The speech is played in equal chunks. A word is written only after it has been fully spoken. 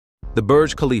The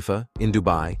Burj Khalifa in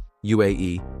Dubai,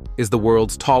 UAE, is the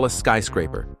world's tallest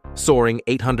skyscraper, soaring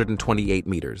 828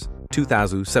 meters,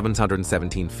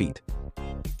 2,717 feet.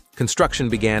 Construction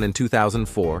began in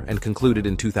 2004 and concluded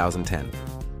in 2010.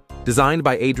 Designed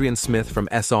by Adrian Smith from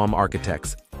SOM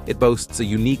Architects, it boasts a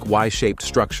unique Y-shaped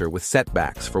structure with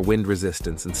setbacks for wind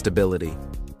resistance and stability.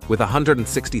 With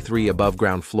 163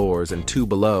 above-ground floors and 2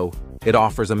 below, it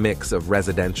offers a mix of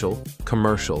residential,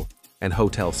 commercial, and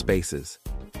hotel spaces.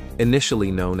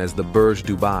 Initially known as the Burj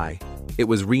Dubai, it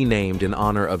was renamed in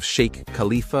honor of Sheikh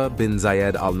Khalifa bin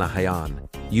Zayed Al Nahyan,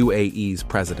 UAE's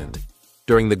president,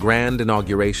 during the grand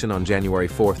inauguration on January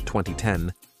 4,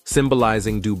 2010,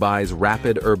 symbolizing Dubai's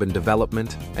rapid urban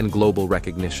development and global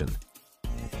recognition.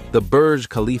 The Burj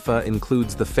Khalifa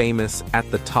includes the famous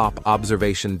at-the-top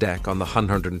observation deck on the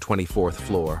 124th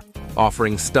floor,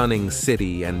 offering stunning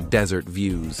city and desert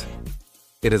views.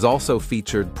 It is also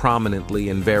featured prominently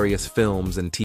in various films and TV